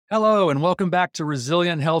Hello, and welcome back to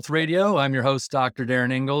Resilient Health Radio. I'm your host, Dr.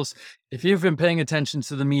 Darin Ingels. If you've been paying attention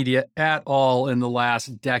to the media at all in the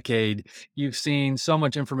last decade, you've seen so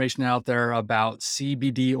much information out there about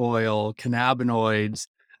CBD oil, cannabinoids,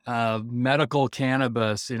 medical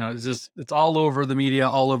cannabis. It's all over the media,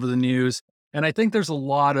 all over the news. And I think there's a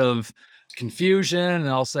lot of confusion and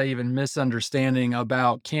I'll say even misunderstanding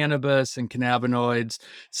about cannabis and cannabinoids.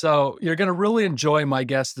 So you're going to really enjoy my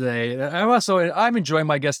guest today. I'm enjoying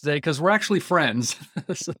my guest today because we're actually friends.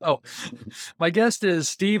 So my guest is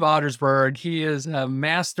Steve Ottersberg. He is a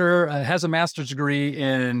has a master's degree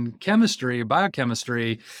in chemistry,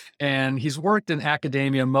 biochemistry, and he's worked in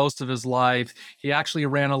academia most of his life. He actually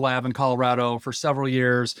ran a lab in Colorado for several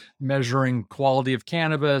years, measuring quality of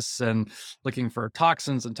cannabis and looking for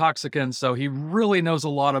toxins and toxicants. So he really knows a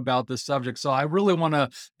lot about this subject. So I really want to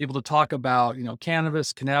be able to talk about,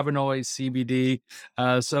 cannabis, cannabinoids,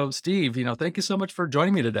 CBD. So Steve, thank you so much for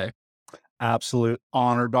joining me today. Absolute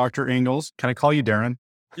honor, Dr. Ingels. Can I call you Darin?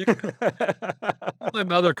 My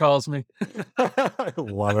mother calls me. I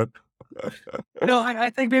love it. I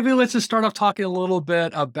think maybe let's just start off talking a little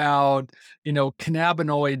bit about,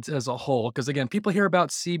 cannabinoids as a whole. Because again, people hear about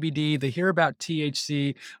CBD, they hear about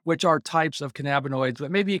THC, which are types of cannabinoids,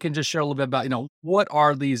 but maybe you can just share a little bit about, what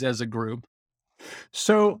are these as a group?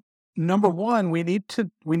 So, number one, we need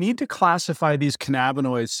to classify these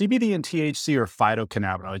cannabinoids. CBD and THC are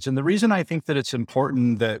phytocannabinoids, and the reason I think that it's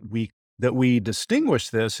important that we distinguish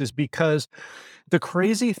this is because the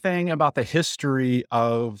crazy thing about the history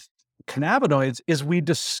of cannabinoids is we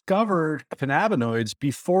discovered cannabinoids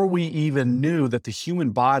before we even knew that the human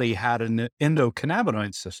body had an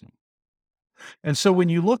endocannabinoid system. And so when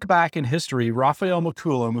you look back in history, Raphael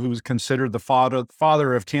McCoolum, who was considered the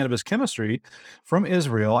father of cannabis chemistry from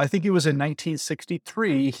Israel, I think it was in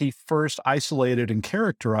 1963, he first isolated and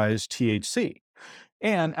characterized THC.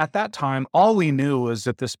 And at that time, all we knew was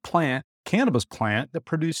that this plant, cannabis plant that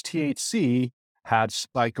produced THC, had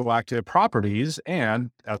psychoactive properties, and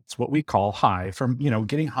that's what we call high from,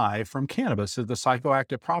 getting high from cannabis, is the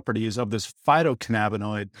psychoactive properties of this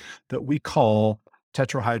phytocannabinoid that we call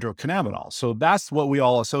tetrahydrocannabinol. So that's what we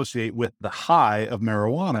all associate with the high of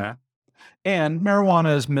marijuana. And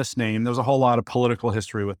marijuana is misnamed. There's a whole lot of political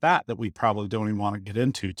history with that we probably don't even want to get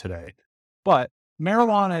into today. But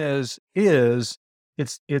marijuana is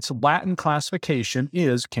its Latin classification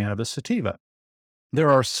is cannabis sativa. There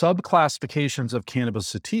are subclassifications of cannabis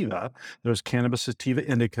sativa. There's cannabis sativa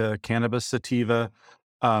indica, cannabis sativa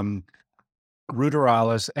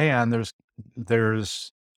ruderalis, and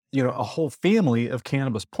there's a whole family of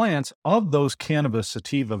cannabis plants. Of those cannabis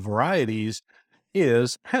sativa varieties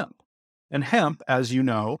is hemp. And hemp, as you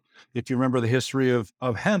know, if you remember the history of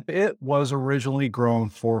hemp, it was originally grown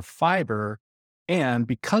for fiber. And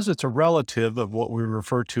because it's a relative of what we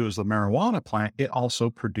refer to as the marijuana plant, it also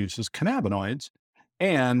produces cannabinoids.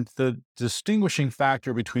 And the distinguishing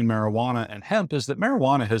factor between marijuana and hemp is that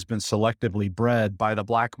marijuana has been selectively bred by the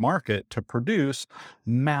black market to produce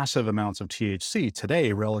massive amounts of THC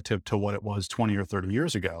today relative to what it was 20 or 30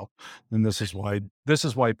 years ago. And this is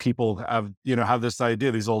why people have this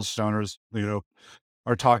idea, these old stoners,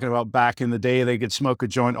 are talking about back in the day they could smoke a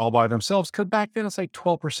joint all by themselves, because back then it's like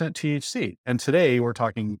 12% THC. And today we're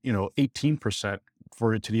talking, 18%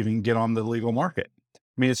 for it to even get on the legal market.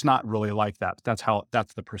 I mean, it's not really like that.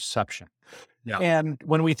 That's the perception. Yeah. And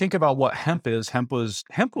when we think about what hemp is, hemp was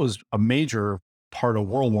a major part of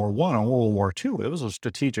World War I and World War II. It was a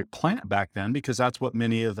strategic plant back then because that's what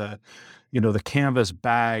many of the, the canvas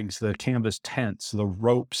bags, the canvas tents, the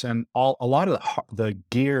ropes, and a lot of the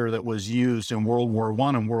gear that was used in World War I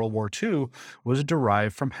and World War II was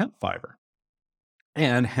derived from hemp fiber.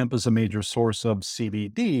 And hemp is a major source of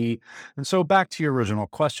CBD. And so back to your original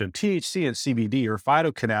question, THC and CBD are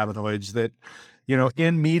phytocannabinoids that,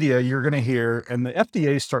 in media you're going to hear, and the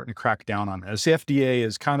FDA is starting to crack down on this. The FDA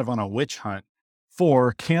is kind of on a witch hunt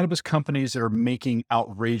for cannabis companies that are making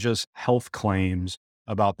outrageous health claims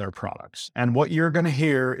about their products. And what you're going to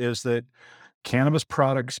hear is that cannabis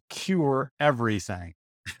products cure everything.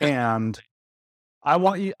 And I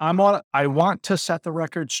want to set the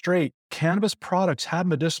record straight. Cannabis products have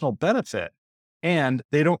medicinal benefit, and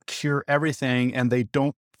they don't cure everything, and they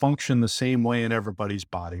don't function the same way in everybody's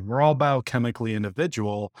body. We're all biochemically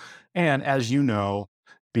individual. And as you know,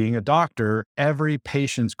 being a doctor, every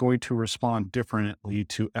patient's going to respond differently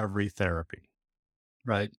to every therapy.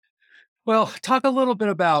 Right. Well, talk a little bit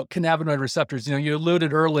about cannabinoid receptors. You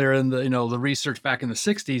alluded earlier in the research back in the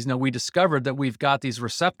 60s, we discovered that we've got these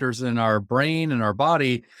receptors in our brain and our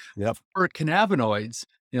body Yep. for cannabinoids.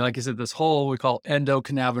 Like I said, this whole we call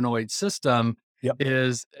endocannabinoid system. Yep.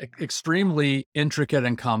 is extremely intricate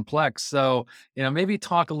and complex. So, maybe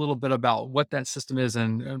talk a little bit about what that system is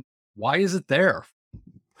and why is it there?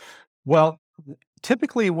 Well,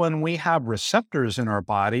 typically when we have receptors in our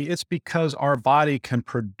body, it's because our body can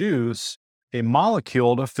produce a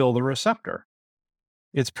molecule to fill the receptor.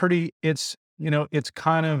 It's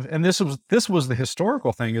kind of, and this was the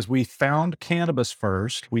historical thing is we found cannabis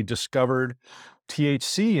first. We discovered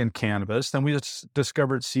THC in cannabis, then we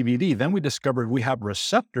discovered CBD, then we discovered we have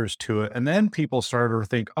receptors to it. And then people started to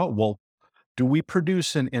think, oh, well, do we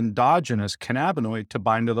produce an endogenous cannabinoid to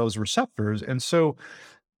bind to those receptors? And so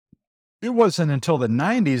it wasn't until the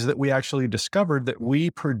 90s that we actually discovered that we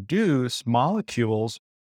produce molecules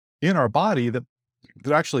in our body that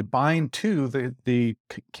actually bind to the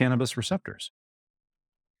cannabis receptors.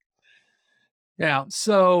 Yeah.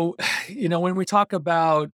 So, when we talk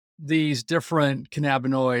about these different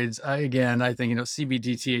cannabinoids, again, I think,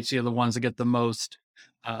 CBD, THC are the ones that get the most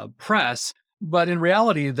press. But in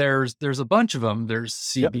reality, there's a bunch of them.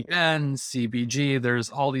 There's Yep. CBN, CBG.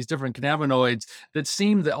 There's all these different cannabinoids that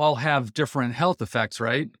seem to all have different health effects,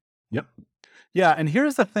 right? Yep. Yeah, and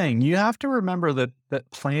here's the thing, you have to remember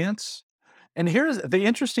that plants, and here's the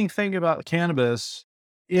interesting thing about cannabis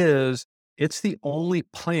is it's the only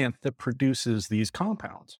plant that produces these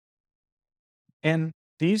compounds. And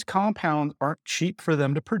these compounds aren't cheap for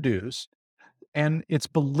them to produce, and it's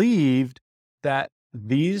believed that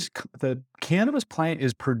the cannabis plant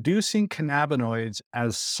is producing cannabinoids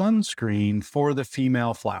as sunscreen for the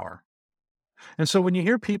female flower. And so when you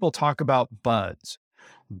hear people talk about buds,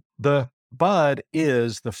 the bud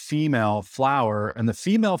is the female flower, and the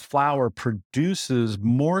female flower produces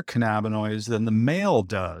more cannabinoids than the male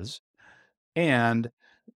does. And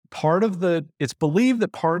it's believed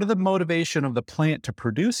that part of the motivation of the plant to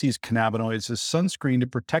produce these cannabinoids is sunscreen to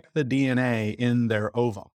protect the DNA in their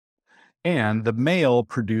ovum. And the male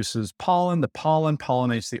produces pollen, the pollen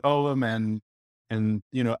pollinates the ovum, and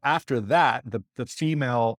after that, the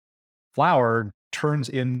female flower turns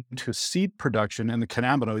into seed production and the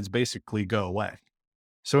cannabinoids basically go away.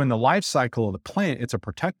 So in the life cycle of the plant, it's a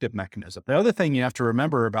protective mechanism. The other thing you have to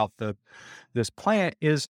remember about this plant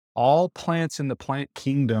is all plants in the plant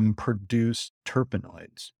kingdom produce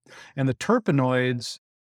terpenoids. And the terpenoids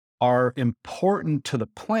are important to the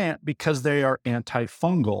plant because they are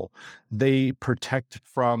antifungal. They protect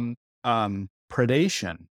from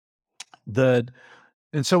predation. The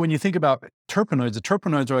and so when you think about terpenoids, the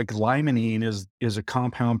terpenoids are like limonene is a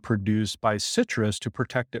compound produced by citrus to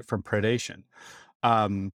protect it from predation.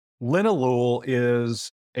 Um, Linalool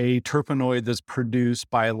is a terpenoid that's produced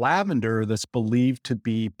by lavender that's believed to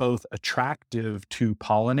be both attractive to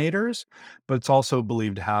pollinators, but it's also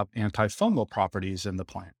believed to have antifungal properties in the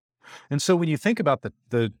plant. And so when you think about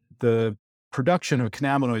the production of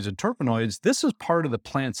cannabinoids and terpenoids, this is part of the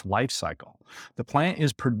plant's life cycle. The plant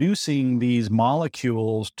is producing these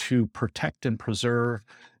molecules to protect and preserve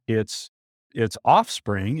its its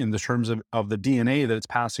offspring in the terms of the DNA that it's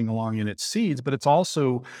passing along in its seeds, but it's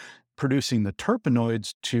also producing the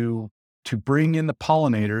terpenoids to bring in the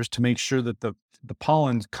pollinators to make sure that the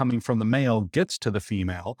pollen coming from the male gets to the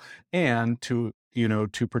female and to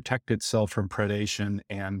protect itself from predation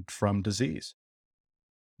and from disease.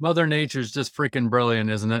 Mother Nature's just freaking brilliant,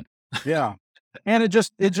 isn't it? Yeah. And it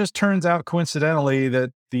just turns out coincidentally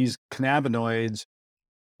that these cannabinoids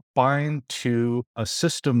bind to a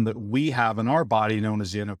system that we have in our body known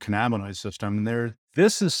as the endocannabinoid system. And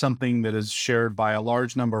this is something that is shared by a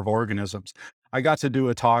large number of organisms. I got to do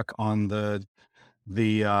a talk on the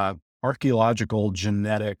archaeological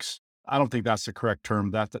genetics. I don't think that's the correct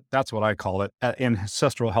term. That's what I call it at an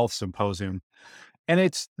ancestral health symposium.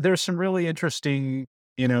 And there's some really interesting,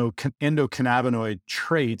 endocannabinoid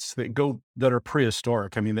traits that are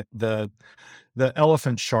prehistoric. I mean, the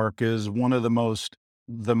elephant shark is one of the most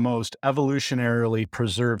evolutionarily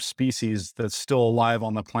preserved species that's still alive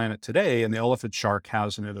on the planet today, and the elephant shark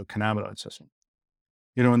has an endocannabinoid system.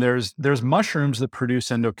 And there's mushrooms that produce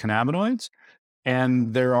endocannabinoids,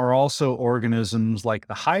 and there are also organisms like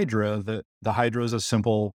the hydra. The hydra is a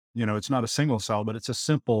simple, it's not a single cell, but it's a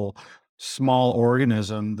simple small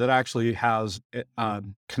organism that actually has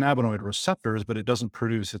cannabinoid receptors, but it doesn't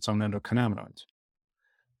produce its own endocannabinoids.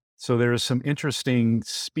 So there is some interesting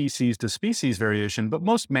species to species variation, but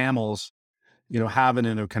most mammals, have an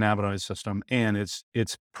endocannabinoid system, and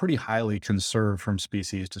it's pretty highly conserved from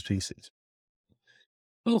species to species.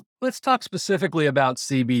 Well, let's talk specifically about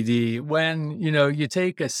CBD. When, you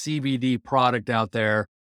take a CBD product out there,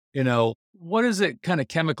 what is it kind of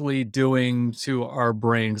chemically doing to our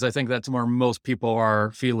brain? Because I think that's where most people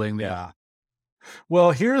are feeling the Yeah.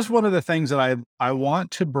 Well, here's one of the things that I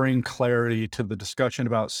want to bring clarity to the discussion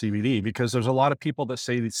about CBD, because there's a lot of people that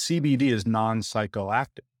say that CBD is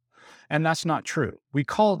non-psychoactive. And that's not true. We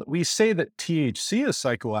say that THC is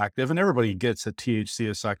psychoactive, and everybody gets that THC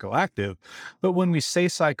is psychoactive. But when we say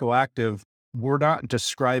psychoactive, we're not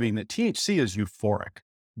describing that THC is euphoric.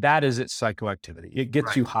 That is its psychoactivity. It gets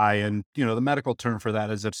Right. you high, and the medical term for that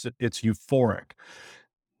is it's euphoric.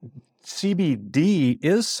 CBD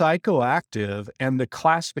is psychoactive, and the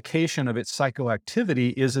classification of its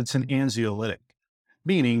psychoactivity is it's an anxiolytic,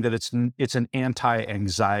 meaning that it's an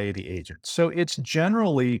anti-anxiety agent. So it's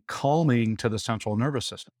generally calming to the central nervous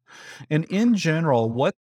system. And in general,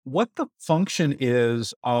 what the function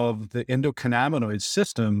is of the endocannabinoid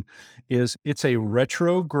system is it's a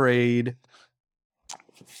retrograde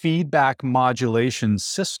feedback modulation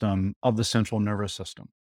system of the central nervous system.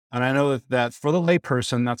 And I know that for the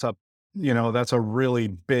layperson, that's a really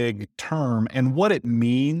big term. And what it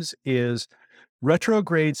means is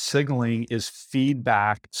retrograde signaling is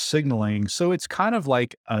feedback signaling. So it's kind of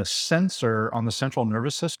like a sensor on the central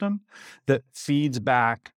nervous system that feeds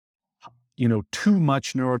back too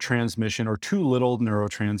much neurotransmission or too little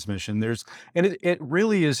neurotransmission. It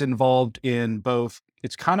really is involved in both.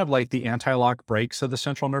 It's kind of like the anti-lock brakes of the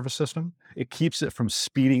central nervous system. It keeps it from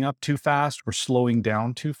speeding up too fast or slowing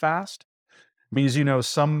down too fast. Means,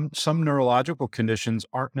 some neurological conditions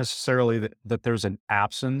aren't necessarily that there's an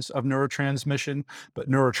absence of neurotransmission, but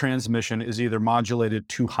neurotransmission is either modulated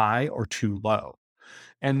too high or too low.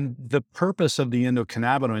 And the purpose of the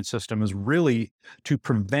endocannabinoid system is really to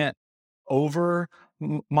prevent over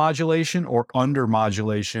modulation or under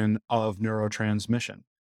modulation of neurotransmission.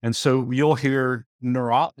 And so you'll hear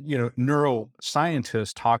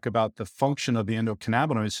neuroscientists talk about the function of the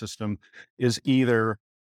endocannabinoid system is either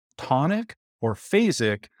tonic or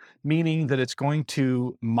phasic, meaning that it's going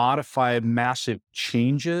to modify massive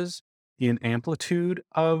changes in amplitude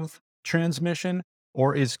of transmission,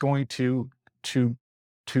 or it's going to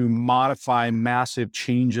to modify massive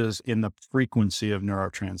changes in the frequency of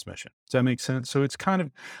neurotransmission. Does that make sense? So it's kind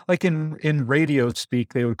of like in radio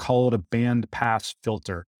speak, they would call it a band pass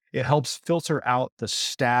filter. It helps filter out the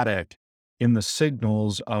static in the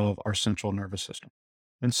signals of our central nervous system.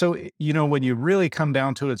 And so, when you really come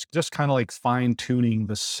down to it, it's just kind of like fine tuning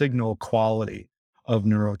the signal quality of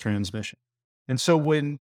neurotransmission. And so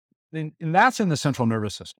and that's in the central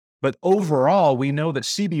nervous system. But overall, we know that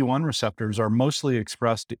CB1 receptors are mostly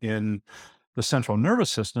expressed in the central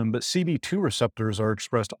nervous system, but CB2 receptors are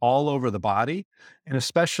expressed all over the body. And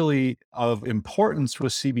especially of importance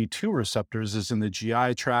with CB2 receptors is in the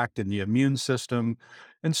GI tract and the immune system.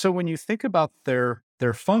 And so when you think about their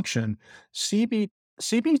function, CB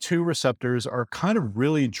CB2 receptors are kind of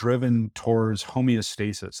really driven towards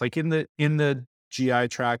homeostasis. Like in the GI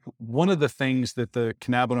tract, one of the things that the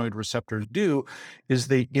cannabinoid receptors do is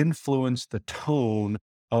they influence the tone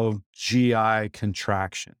of GI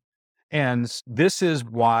contraction. And this is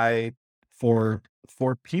why for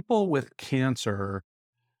people with cancer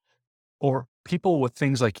or people with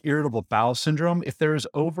things like irritable bowel syndrome, if there is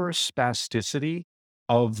overspasticity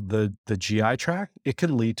of the GI tract, it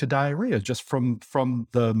can lead to diarrhea just from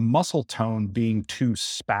the muscle tone being too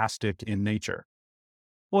spastic in nature.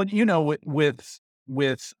 Well, with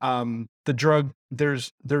the drug, there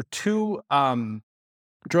are two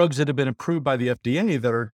drugs that have been approved by the FDA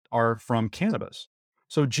that are from cannabis.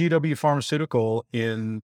 So GW Pharmaceutical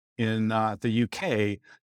in the UK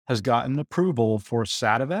has gotten approval for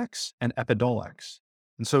Sativex and Epidiolex.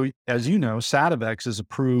 And so, as you know, Sativex is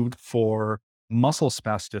approved for muscle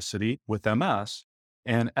spasticity with MS,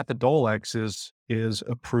 and Epidiolex is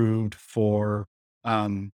approved for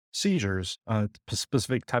seizures,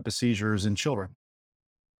 specific type of seizures in children.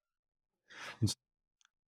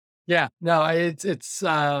 Yeah, no, it's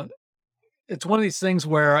one of these things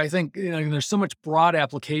where I think, there's so much broad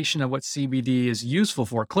application of what CBD is useful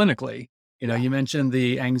for clinically. Yeah. You mentioned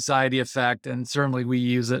the anxiety effect, and certainly we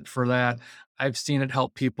use it for that. I've seen it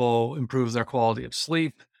help people improve their quality of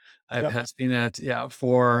sleep. I've Yep. had seen it, yeah,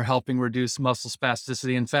 for helping reduce muscle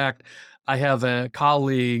spasticity. In fact, I have a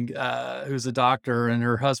colleague who's a doctor, and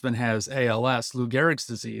her husband has ALS, Lou Gehrig's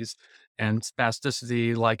disease, and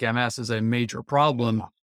spasticity, like MS, is a major problem,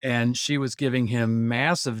 and she was giving him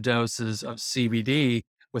massive doses of CBD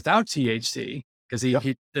without THC because he Yep.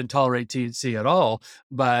 he didn't tolerate THC at all.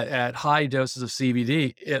 But at high doses of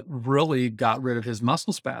CBD, it really got rid of his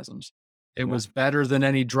muscle spasms. It Yep. was better than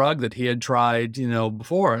any drug that he had tried,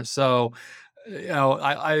 before. So,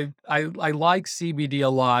 I like CBD a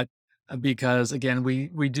lot because again,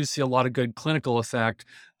 we do see a lot of good clinical effect,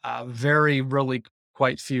 very really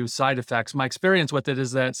quite few side effects. My experience with it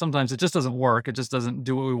is that sometimes it just doesn't work. It just doesn't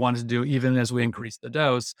do what we want it to do, even as we increase the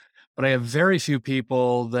dose. But I have very few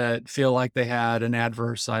people that feel like they had an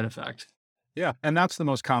adverse side effect. Yeah, and that's the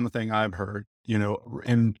most common thing I've heard,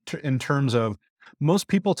 in terms of most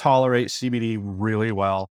people tolerate CBD really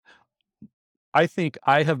well. I think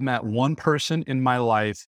I have met one person in my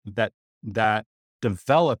life that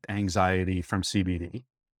developed anxiety from CBD,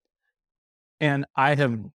 and I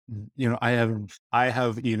have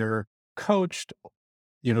either coached,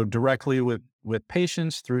 directly with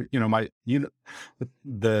patients through,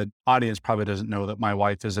 the audience probably doesn't know that my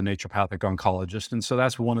wife is a naturopathic oncologist, and so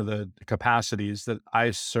that's one of the capacities that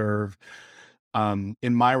I serve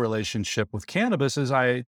in my relationship with cannabis. Is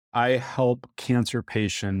I help cancer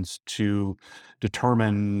patients to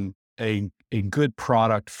determine a good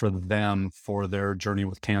product for them for their journey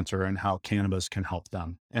with cancer and how cannabis can help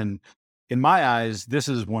them. And in my eyes, this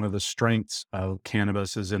is one of the strengths of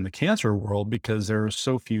cannabis is in the cancer world, because there are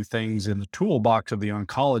so few things in the toolbox of the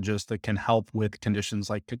oncologist that can help with conditions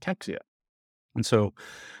like cachexia. And so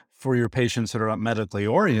for your patients that are not medically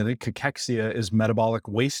oriented, cachexia is metabolic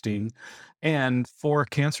wasting. And for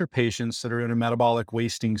cancer patients that are in a metabolic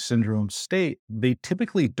wasting syndrome state, they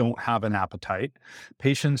typically don't have an appetite.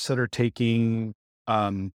 Patients that are taking,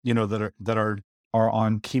 that are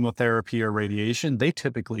on chemotherapy or radiation, they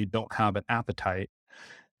typically don't have an appetite.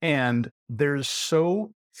 And there's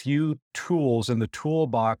so few tools in the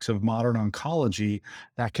toolbox of modern oncology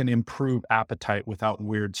that can improve appetite without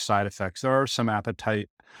weird side effects. There are some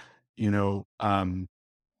you know, um,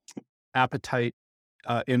 appetite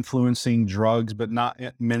influencing drugs, but not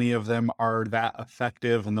many of them are that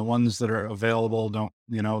effective. And the ones that are available don't,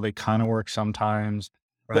 they kind of work sometimes.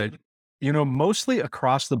 But, Right. mostly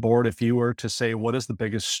across the board, if you were to say what is the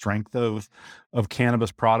biggest strength of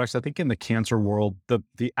cannabis products, I think in the cancer world,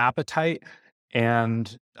 the appetite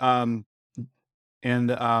and and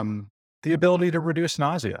the ability to reduce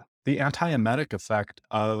nausea, the antiemetic effect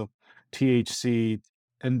of THC.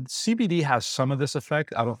 And CBD has some of this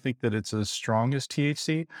effect. I don't think that it's as strong as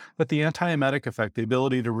THC, but the antiemetic effect, the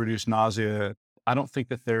ability to reduce nausea, I don't think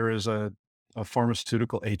that there is a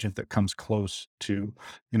pharmaceutical agent that comes close to,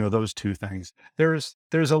 those two things. There's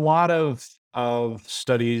a lot of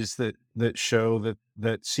studies that show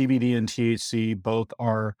that CBD and THC both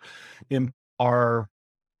im- are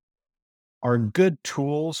are good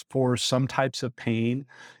tools for some types of pain.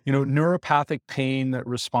 Neuropathic pain that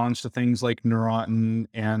responds to things like Neurontin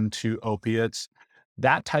and to opiates,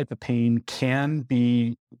 that type of pain can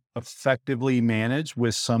be effectively managed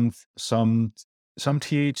with some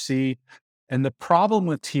THC. And the problem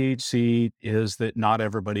with THC is that not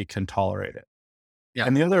everybody can tolerate it. Yeah.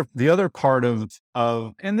 And the other part of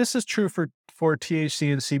and this is true for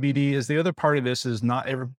THC and CBD, is the other part of this is not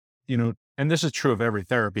every, and this is true of every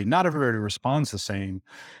therapy, not everybody responds the same.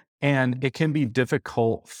 And it can be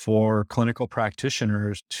difficult for clinical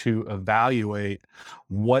practitioners to evaluate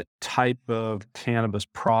what type of cannabis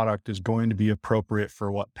product is going to be appropriate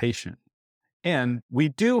for what patient. And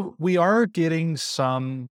we are getting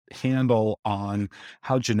some handle on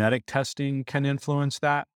how genetic testing can influence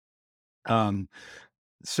that. Um,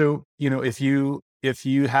 so, if you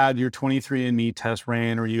had your 23andMe test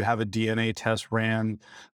ran, or you have a DNA test ran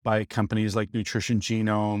by companies like Nutrition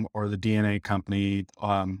Genome or the DNA company,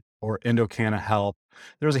 or Endocanna Health,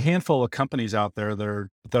 there's a handful of companies out there that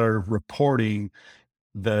are reporting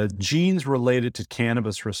the genes related to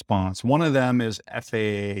cannabis response. One of them is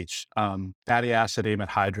FAH, fatty acid amide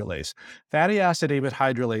hydrolase. Fatty acid amide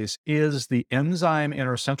hydrolase is the enzyme in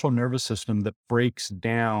our central nervous system that breaks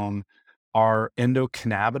down our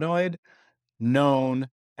endocannabinoid, known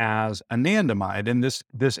as anandamide. And this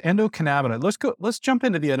endocannabinoid, let's jump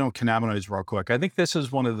into the endocannabinoids real quick. I think this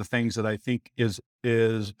is one of the things that I think is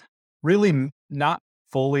really not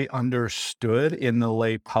fully understood in the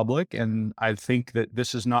lay public. And I think that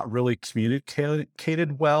this is not really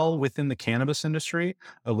communicated well within the cannabis industry,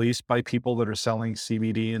 at least by people that are selling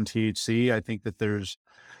CBD and THC. I think that there's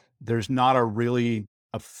not a really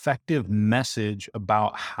effective message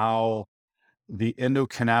about how the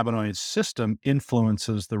endocannabinoid system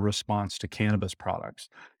influences the response to cannabis products.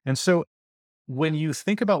 And so when you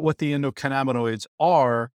think about what the endocannabinoids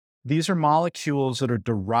are, these are molecules that are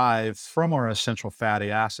derived from our essential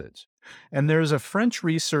fatty acids. And there's a French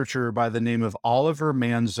researcher by the name of Oliver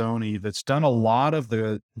Manzoni that's done a lot of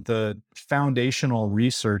the foundational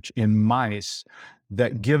research in mice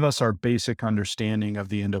that give us our basic understanding of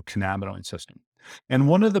the endocannabinoid system. And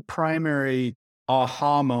one of the primary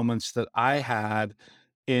aha moments that I had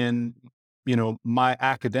in, my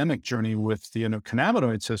academic journey with the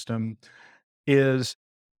endocannabinoid system is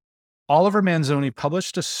Oliver Manzoni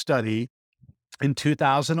published a study in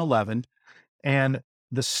 2011, and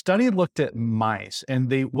the study looked at mice,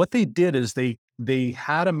 and what they did is they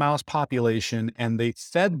had a mouse population and they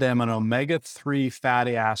fed them an omega-3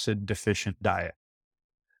 fatty acid deficient diet.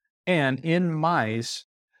 And in mice,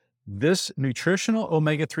 this nutritional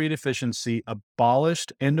omega-3 deficiency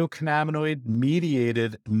abolished endocannabinoid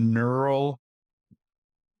mediated neural,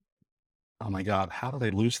 oh my God, how did I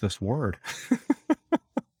lose this word?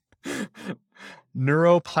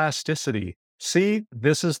 Neuroplasticity. See,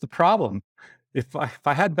 this is the problem. If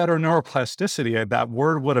I had better neuroplasticity, that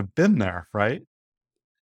word would have been there, right?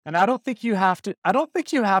 And I don't think you have to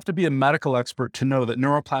be a medical expert to know that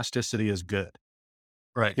neuroplasticity is good.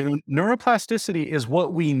 Right. Neuroplasticity is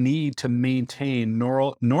what we need to maintain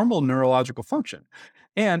normal neurological function.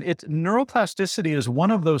 And it's neuroplasticity is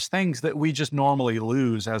one of those things that we just normally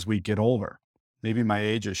lose as we get older. Maybe my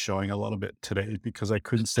age is showing a little bit today because I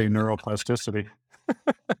couldn't say neuroplasticity.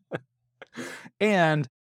 And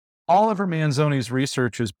Oliver Manzoni's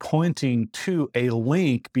research is pointing to a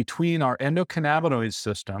link between our endocannabinoid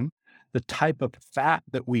system, the type of fat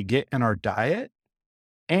that we get in our diet,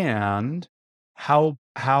 and how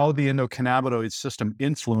the endocannabinoid system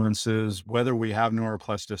influences whether we have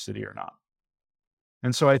neuroplasticity or not.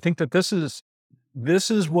 And so I think that this is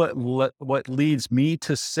what leads me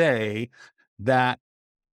to say that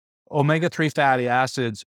omega-3 fatty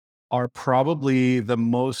acids are probably the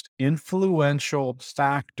most influential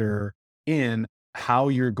factor in how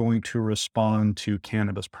you're going to respond to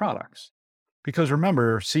cannabis products. Because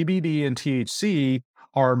remember, CBD and THC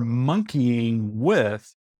are monkeying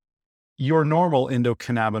with your normal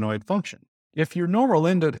endocannabinoid function. If your normal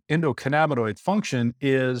endocannabinoid function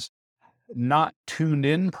is not tuned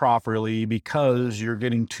in properly because you're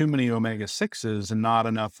getting too many omega 6s and not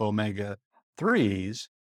enough omega 3s,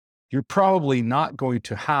 you're probably not going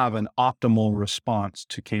to have an optimal response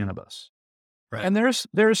to cannabis. Right. And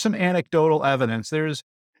there's some anecdotal evidence. There's,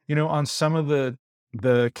 on some of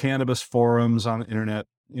the cannabis forums on the internet,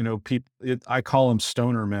 I call them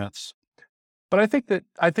stoner myths. But I think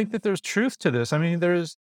that there's truth to this. I mean,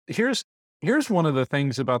 here's one of the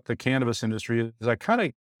things about the cannabis industry is I kind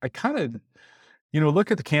of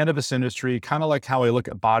look at the cannabis industry kind of like how I look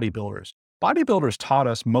at bodybuilders. Bodybuilders taught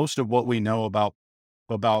us most of what we know about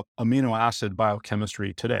amino acid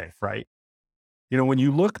biochemistry today, right? When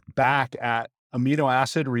you look back at amino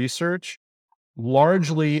acid research,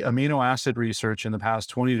 largely amino acid research in the past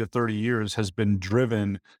 20 to 30 years has been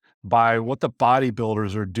driven by what the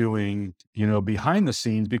bodybuilders are doing, behind the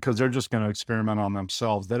scenes because they're just going to experiment on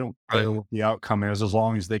themselves. They don't Right. care what the outcome is as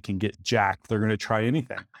long as they can get jacked. They're going to try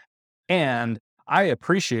anything. And I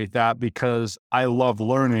appreciate that because I love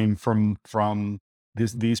learning from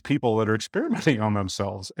these people that are experimenting on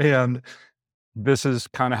themselves. And this is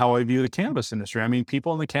kind of how I view the cannabis industry. I mean,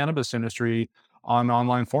 people in the cannabis industry on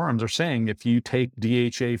online forums are saying if you take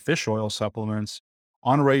DHA fish oil supplements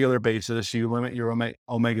on a regular basis, you limit your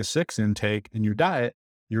omega 6 intake in your diet,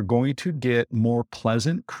 you're going to get more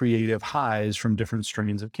pleasant, creative highs from different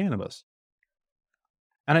strains of cannabis.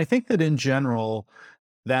 And I think that in general,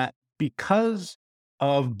 that because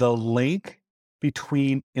of the link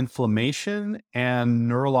between inflammation and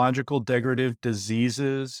neurological degenerative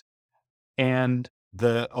diseases and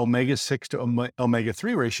the omega 6 to omega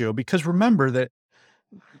 3 ratio, because remember that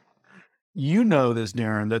this,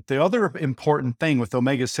 Darin, that the other important thing with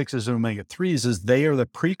omega 6s and omega 3s is they are the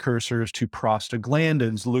precursors to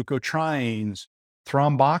prostaglandins, leukotrienes,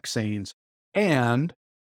 thromboxanes. And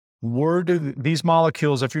where do these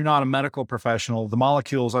molecules, if you're not a medical professional, the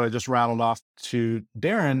molecules that I just rattled off to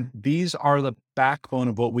Darin, these are the backbone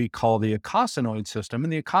of what we call the eicosanoid system.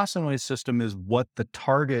 And the eicosanoid system is what the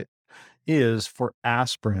target is for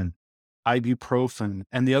aspirin, ibuprofen,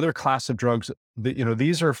 and the other class of drugs that,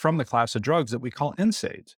 these are from the class of drugs that we call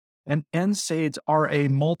NSAIDs. And NSAIDs are a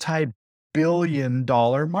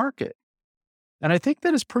multi-billion-dollar market. And I think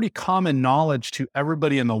that is pretty common knowledge to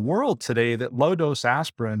everybody in the world today that low dose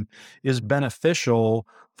aspirin is beneficial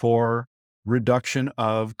for reduction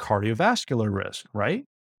of cardiovascular risk, right?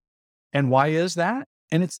 And why is that?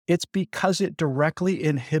 And it's because it directly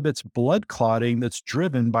inhibits blood clotting that's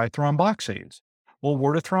driven by thromboxanes. Well,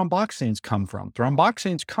 where do thromboxanes come from?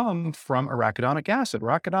 Thromboxanes come from arachidonic acid.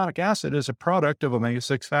 Arachidonic acid is a product of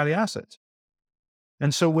omega-6 fatty acids.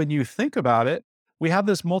 And so when you think about it, we have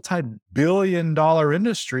this multi-billion-dollar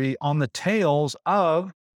industry on the tails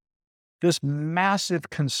of this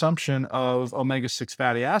massive consumption of omega-6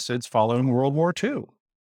 fatty acids following World War II.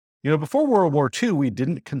 Before World War II, we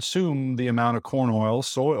didn't consume the amount of corn oil,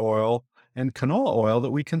 soy oil, and canola oil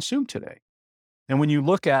that we consume today. And when you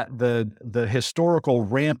look at the historical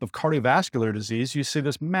ramp of cardiovascular disease, you see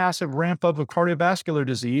this massive ramp up of cardiovascular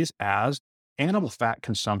disease as animal fat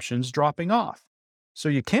consumption's dropping off. So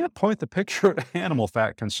you can't point the picture at animal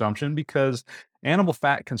fat consumption because animal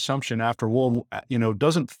fat consumption after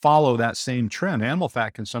doesn't follow that same trend. Animal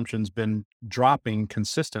fat consumption's been dropping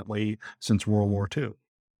consistently since World War II.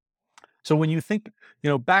 So when you think,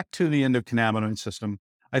 back to the endocannabinoid system,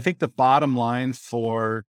 I think the bottom line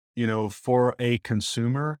for a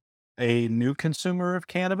consumer, a new consumer of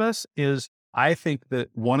cannabis is I think that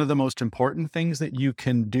one of the most important things that you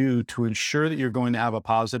can do to ensure that you're going to have a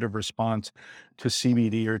positive response to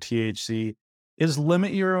CBD or THC is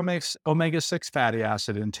limit your omega 6 fatty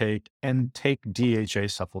acid intake and take DHA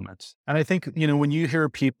supplements. And I think, when you hear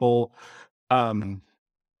people um,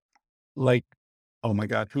 like, oh my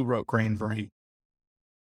God, who wrote Grain Free?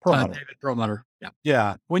 Perlmutter. David Perlmutter. Yeah.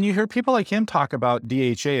 Yeah. When you hear people like him talk about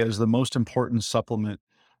DHA as the most important supplement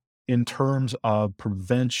in terms of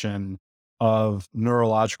prevention of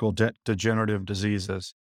neurological degenerative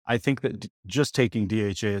diseases, I think that just taking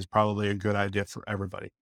DHA is probably a good idea for everybody.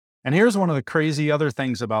 And here's one of the crazy other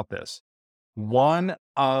things about this. One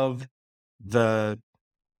of the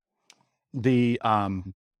the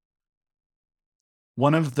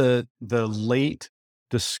one of the late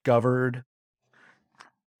discovered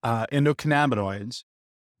endocannabinoids.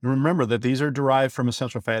 Remember that these are derived from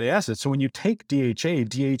essential fatty acids. So when you take DHA,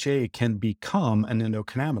 DHA can become an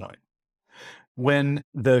endocannabinoid. When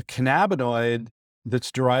the cannabinoid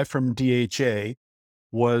that's derived from DHA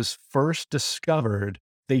was first discovered,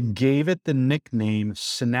 they gave it the nickname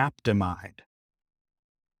synaptamide.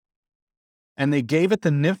 And they gave it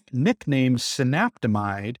the nickname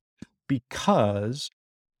synaptamide because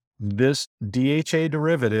this DHA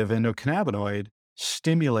derivative endocannabinoid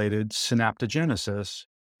stimulated synaptogenesis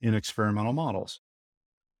in experimental models.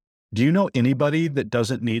 Do you know anybody that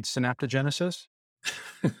doesn't need synaptogenesis?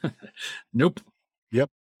 Nope. Yep.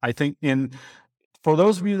 I think for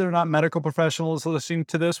those of you that are not medical professionals listening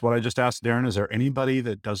to this, what I just asked Darin, is there anybody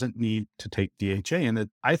that doesn't need to take DHA? And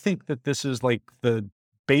I think that this is like the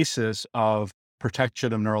basis of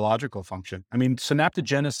protection of neurological function. I mean,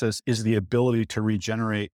 synaptogenesis is the ability to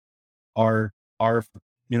regenerate our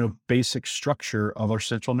basic structure of our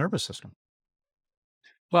central nervous system.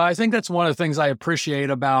 Well, I think that's one of the things I appreciate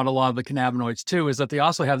about a lot of the cannabinoids too, is that they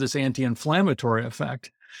also have this anti-inflammatory effect.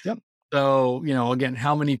 Yep. So, again,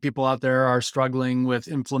 how many people out there are struggling with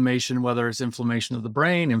inflammation, whether it's inflammation of the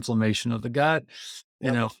brain, inflammation of the gut?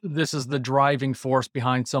 Yep. This is the driving force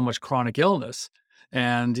behind so much chronic illness.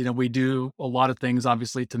 And, we do a lot of things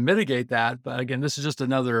obviously to mitigate that. But again, this is just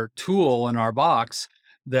another tool in our box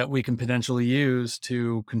that we can potentially use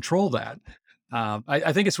to control that.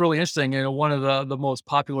 I think it's really interesting. One of the most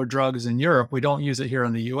popular drugs in Europe, we don't use it here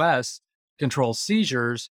in the US, controls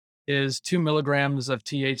seizures, is 2 milligrams of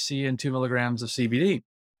THC and 2 milligrams of CBD.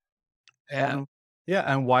 And Yeah.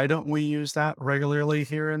 And why don't we use that regularly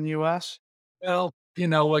here in the US? well,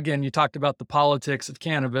 again, you talked about the politics of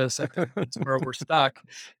cannabis. I think that's where we're stuck.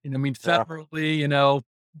 I mean, Yeah. federally,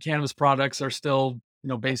 cannabis products are still,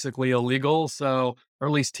 basically illegal. So, or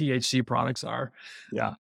at least THC products are.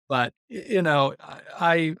 Yeah. But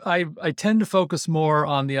I tend to focus more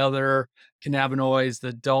on the other cannabinoids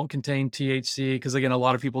that don't contain THC because again, a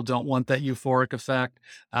lot of people don't want that euphoric effect.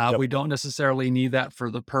 Yep. We don't necessarily need that for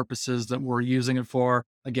the purposes that we're using it for.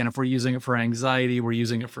 Again, if we're using it for anxiety, we're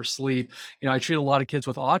using it for sleep. I treat a lot of kids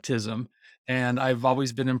with autism, and I've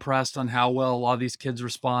always been impressed on how well a lot of these kids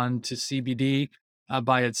respond to CBD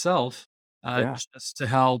by itself, Yeah. just to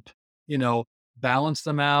help you know balance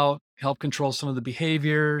them out, help control some of the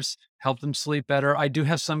behaviors, help them sleep better. I do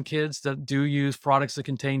have some kids that do use products that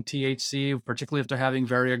contain THC, particularly if they're having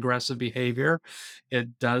very aggressive behavior.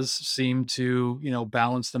 It does seem to,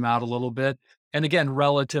 balance them out a little bit. And again,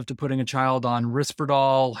 relative to putting a child on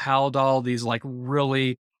Risperdal, Haldol, these like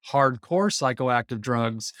really hardcore psychoactive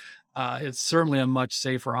drugs, it's certainly a much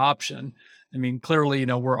safer option. I mean, clearly,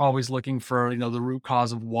 we're always looking for, the root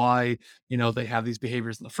cause of why, they have these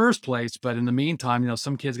behaviors in the first place. But in the meantime,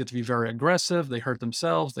 some kids get to be very aggressive. They hurt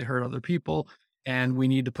themselves, they hurt other people, and we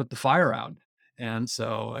need to put the fire out. And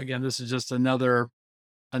so, again, this is just another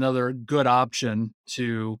good option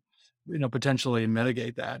to, potentially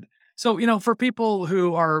mitigate that. So, for people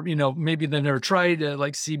who are, maybe they've never tried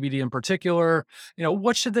like CBD in particular,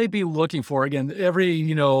 what should they be looking for? Again, every,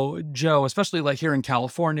 Joe, especially like here in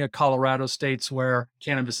California, Colorado, states where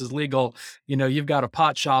cannabis is legal, you've got a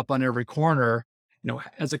pot shop on every corner.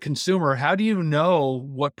 As a consumer, how do you know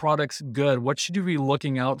what product's good? What should you be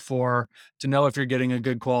looking out for to know if you're getting a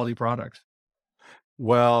good quality product?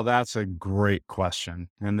 Well, that's a great question,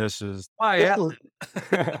 and this is Why? this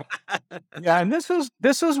Yeah. is yeah, and this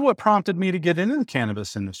is what prompted me to get into the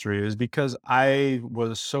cannabis industry is because I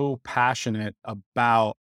was so passionate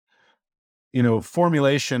about,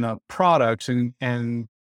 formulation of products and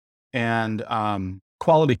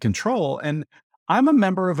quality control. And I'm a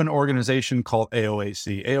member of an organization called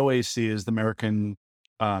AOAC. AOAC is the American,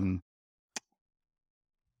 um,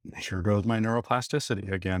 here goes my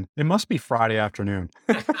neuroplasticity again. It must be Friday afternoon.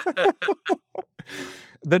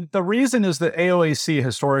 The reason is that AOAC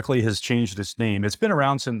historically has changed its name. It's been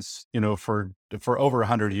around since, for over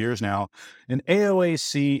 100 years now. And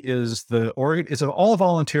AOAC is it's an all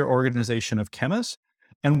volunteer organization of chemists.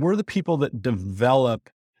 And we're the people that develop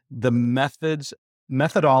the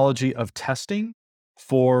methodology of testing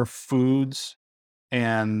for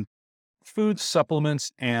and food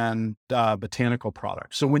supplements and botanical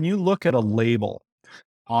products. So when you look at a label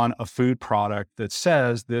on a food product that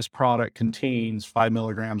says this product contains 5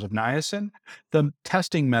 milligrams of niacin, the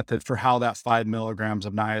testing method for how that 5 milligrams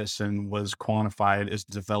of niacin was quantified is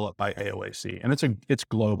developed by AOAC, and it's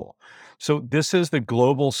global. So this is the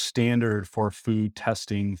global standard for food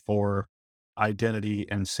testing for identity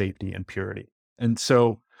and safety and purity. And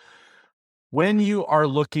so when you are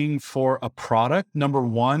looking for a product, number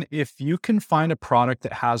one, if you can find a product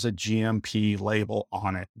that has a GMP label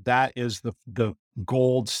on it, that is the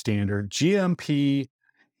gold standard. GMP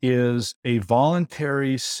is a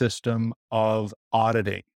voluntary system of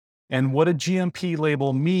auditing. And what a GMP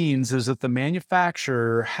label means is that the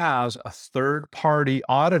manufacturer has a third party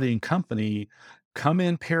auditing company come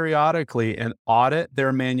in periodically and audit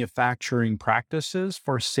their manufacturing practices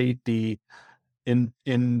for safety. And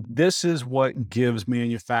this is what gives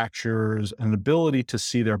manufacturers an ability to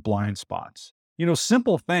see their blind spots.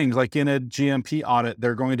 Simple things like in a GMP audit,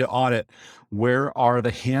 they're going to audit where are the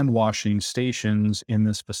hand washing stations in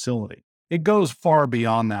this facility. It goes far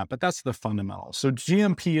beyond that, but that's the fundamentals. So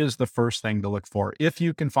GMP is the first thing to look for. If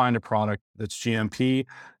you can find a product that's GMP,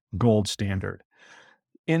 gold standard.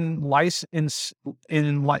 In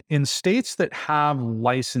states that have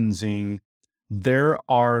licensing, there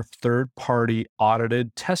are third-party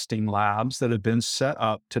audited testing labs that have been set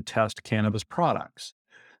up to test cannabis products.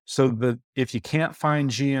 So that if you can't find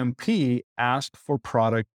GMP, ask for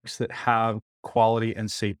products that have quality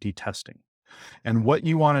and safety testing. And what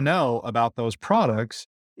you want to know about those products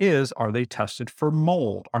is, are they tested for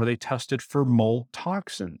mold? Are they tested for mold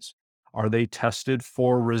toxins? Are they tested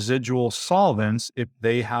for residual solvents if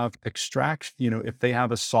they have if they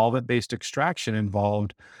have a solvent-based extraction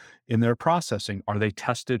involved in their processing? Are they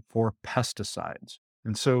tested for pesticides?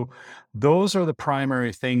 And so those are the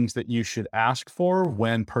primary things that you should ask for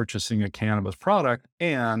when purchasing a cannabis product.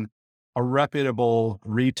 And a reputable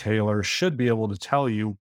retailer should be able to tell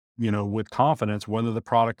you, with confidence, whether the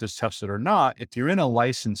product is tested or not. If you're in a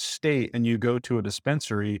licensed state and you go to a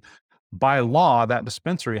dispensary, by law, that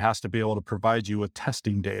dispensary has to be able to provide you with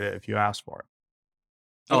testing data if you ask for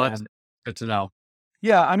Oh, it. that's good to know.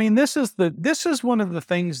 Yeah, I mean, this is one of the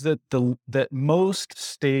things that most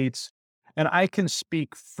states, and I can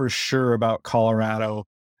speak for sure about Colorado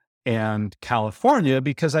and California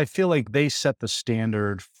because I feel like they set the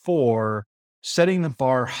standard for setting the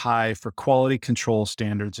bar high for quality control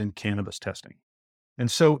standards in cannabis testing. And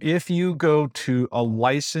so if you go to a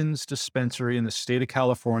licensed dispensary in the state of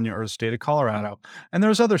California or the state of Colorado, and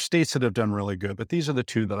there's other states that have done really good, but these are the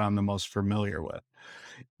two that I'm the most familiar with.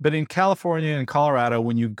 But in California and Colorado,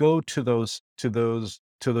 when you go to those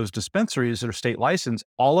dispensaries that are state licensed,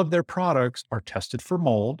 all of their products are tested for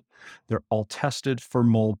mold. They're all tested for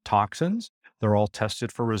mold toxins. They're all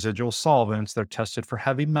tested for residual solvents. They're tested for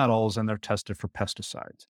heavy metals, and they're tested for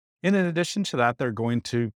pesticides. And in addition to that, they're going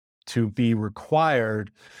to be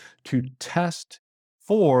required to test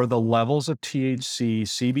for the levels of THC,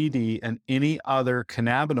 CBD, and any other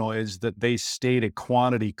cannabinoids that they state a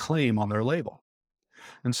quantity claim on their label.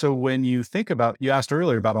 And so when you think about, you asked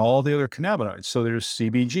earlier about all the other cannabinoids. So there's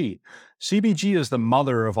CBG. CBG is the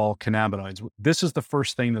mother of all cannabinoids. This is the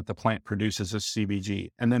first thing that the plant produces is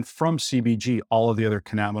CBG. And then from CBG, all of the other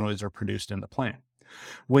cannabinoids are produced in the plant.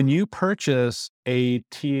 When you purchase a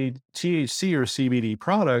THC or CBD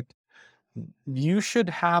product, you should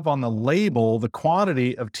have on the label the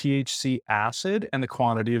quantity of THC acid and the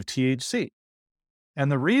quantity of THC.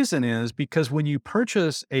 And the reason is because when you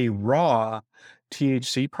purchase a raw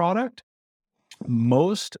THC product,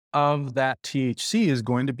 most of that THC is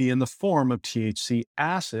going to be in the form of THC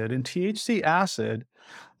acid. And THC acid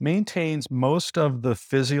maintains most of the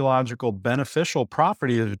physiological beneficial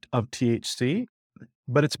property of THC,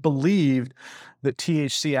 but it's believed that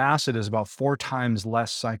THC acid is about 4 times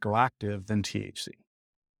less psychoactive than THC.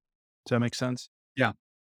 Does that make sense? Yeah.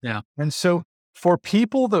 Yeah. And so for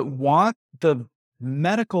people that want the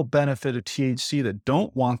medical benefit of THC that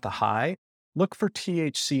don't want the high, look for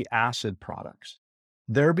THC acid products.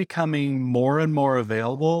 They're becoming more and more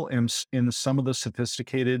available in some of the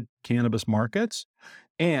sophisticated cannabis markets.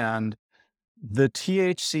 And the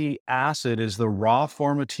THC acid is the raw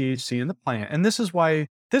form of THC in the plant. And this is why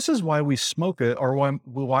we smoke it, or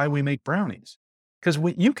why we make brownies. Because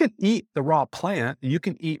you can eat the raw plant, you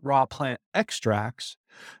can eat raw plant extracts,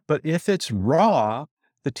 but if it's raw,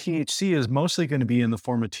 the THC is mostly going to be in the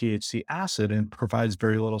form of THC acid and provides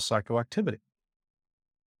very little psychoactivity.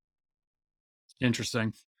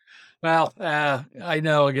 Interesting. Well, I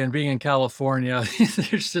know again, being in California,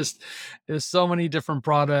 there's so many different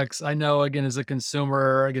products. I know again, as a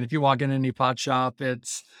consumer, again, if you walk in any pot shop,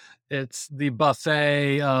 it's the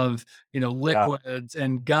buffet of, Yeah. liquids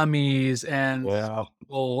and gummies and Yeah.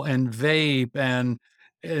 and vape. And,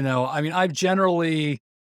 I mean, I've generally,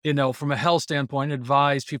 from a health standpoint,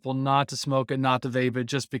 advised people not to smoke it, not to vape it,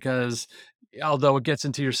 just because although it gets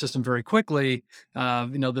into your system very quickly,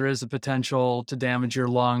 there is a potential to damage your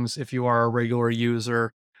lungs if you are a regular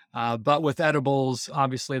user. But with edibles,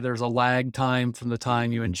 obviously, there's a lag time from the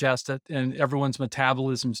time you ingest it, and everyone's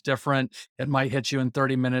metabolism is different. It might hit you in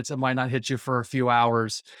 30 minutes, it might not hit you for a few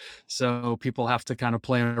hours. So people have to kind of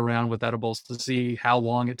play around with edibles to see how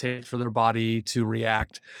long it takes for their body to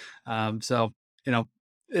react. So, you know,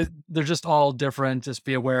 they're just all different. Just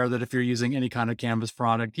be aware that if you're using any kind of cannabis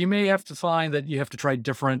product, you may have to find that you have to try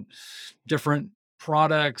different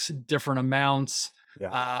products, different amounts. Yeah.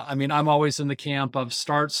 I mean, I'm always in the camp of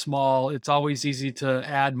start small. It's always easy to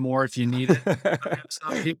add more if you need it. I have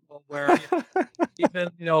some people where even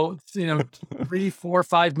 3, 4,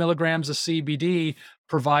 5 milligrams of CBD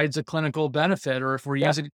provides a clinical benefit, or if we're Yeah.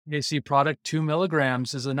 using a THC product, 2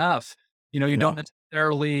 milligrams is enough. You don't No.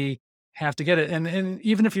 necessarily have to get it. And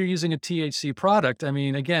even if you're using a THC product, I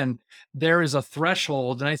mean, again, there is a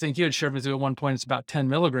threshold, and I think you had shared with me at one point, it's about 10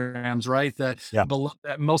 milligrams, right? That Yeah. below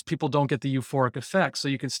that, most people don't get the euphoric effect. So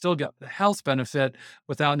you can still get the health benefit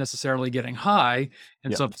without necessarily getting high.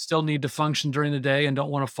 And Yeah. so if you still need to function during the day and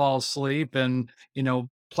don't want to fall asleep and,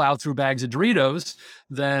 plow through bags of Doritos,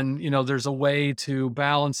 then, there's a way to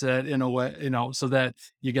balance it in a way, so that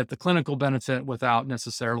you get the clinical benefit without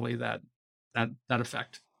necessarily that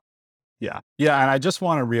effect. Yeah. Yeah. And I just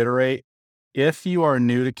want to reiterate, if you are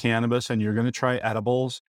new to cannabis and you're going to try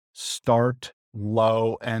edibles, start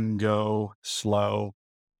low and go slow.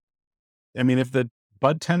 I mean, if the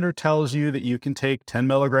bud tender tells you that you can take 10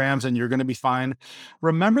 milligrams and you're going to be fine,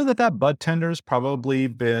 remember that bud tender's probably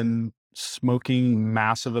been smoking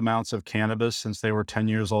massive amounts of cannabis since they were 10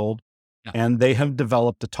 years old, Yeah. and they have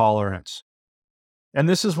developed a tolerance. And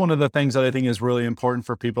this is one of the things that I think is really important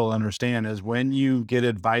for people to understand is when you get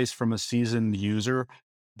advice from a seasoned user,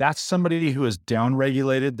 that's somebody who has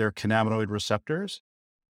downregulated their cannabinoid receptors.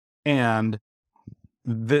 And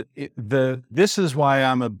this is why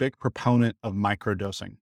I'm a big proponent of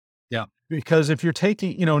microdosing. Yeah. Because if you're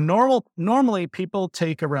taking, normally people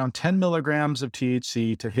take around 10 milligrams of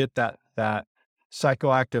THC to hit that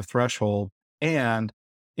psychoactive threshold. And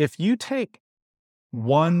if you take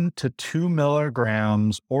 1 to 2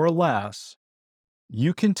 milligrams or less,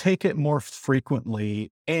 you can take it more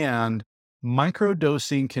frequently, and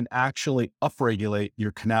microdosing can actually upregulate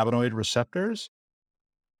your cannabinoid receptors.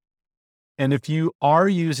 And if you are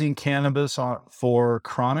using cannabis for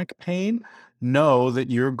chronic pain, know that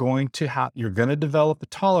you're going to develop a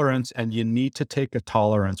tolerance, and you need to take a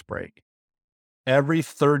tolerance break. Every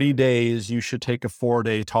 30 days, you should take a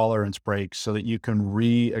 4-day tolerance break so that you can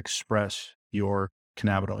re-express your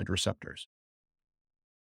cannabinoid receptors.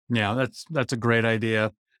 Yeah, that's a great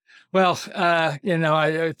idea. Well,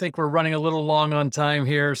 I think we're running a little long on time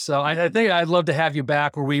here, so I think I'd love to have you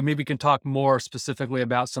back where we maybe can talk more specifically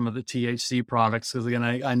about some of the THC products, because again,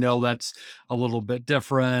 I know that's a little bit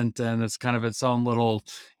different and it's kind of its own little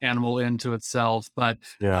animal into itself. But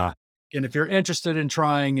Yeah. and if you're interested in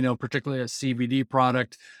trying, particularly a CBD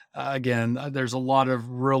product, again, there's a lot of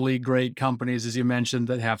really great companies, as you mentioned,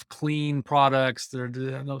 that have clean products. There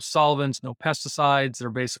are no solvents, no pesticides. They're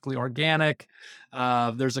basically organic.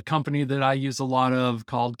 There's a company that I use a lot of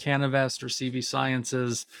called Cannavest or CV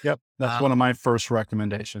Sciences. Yep. That's one of my first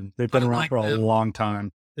recommendations. They've been I around like for a them. long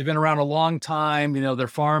time. They've been around a long time. Their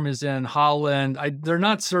farm is in Holland. They're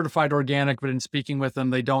not certified organic, but in speaking with them,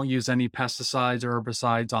 they don't use any pesticides or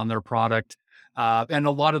herbicides on their product. And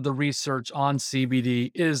a lot of the research on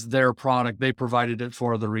CBD is their product. They provided it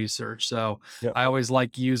for the research. So Yep. I always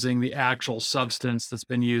like using the actual substance that's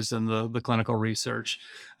been used in the clinical research.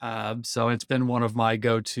 So it's been one of my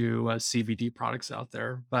go-to CBD products out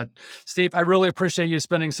there. But Steve, I really appreciate you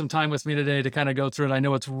spending some time with me today to kind of go through it. I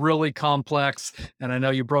know it's really complex, and I know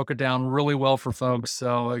you broke it down really well for folks.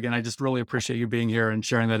 So again, I just really appreciate you being here and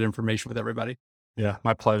sharing that information with everybody. Yeah,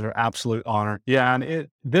 my pleasure. Absolute honor. Yeah, and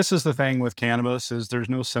this is the thing with cannabis is there's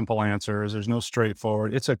no simple answers. There's no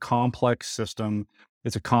straightforward. It's a complex system.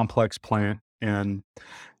 It's a complex plant, and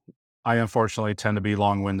I unfortunately tend to be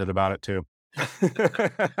long-winded about it too.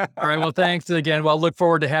 All right. Well, thanks again. Well, look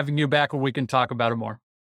forward to having you back where we can talk about it more.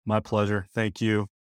 My pleasure. Thank you.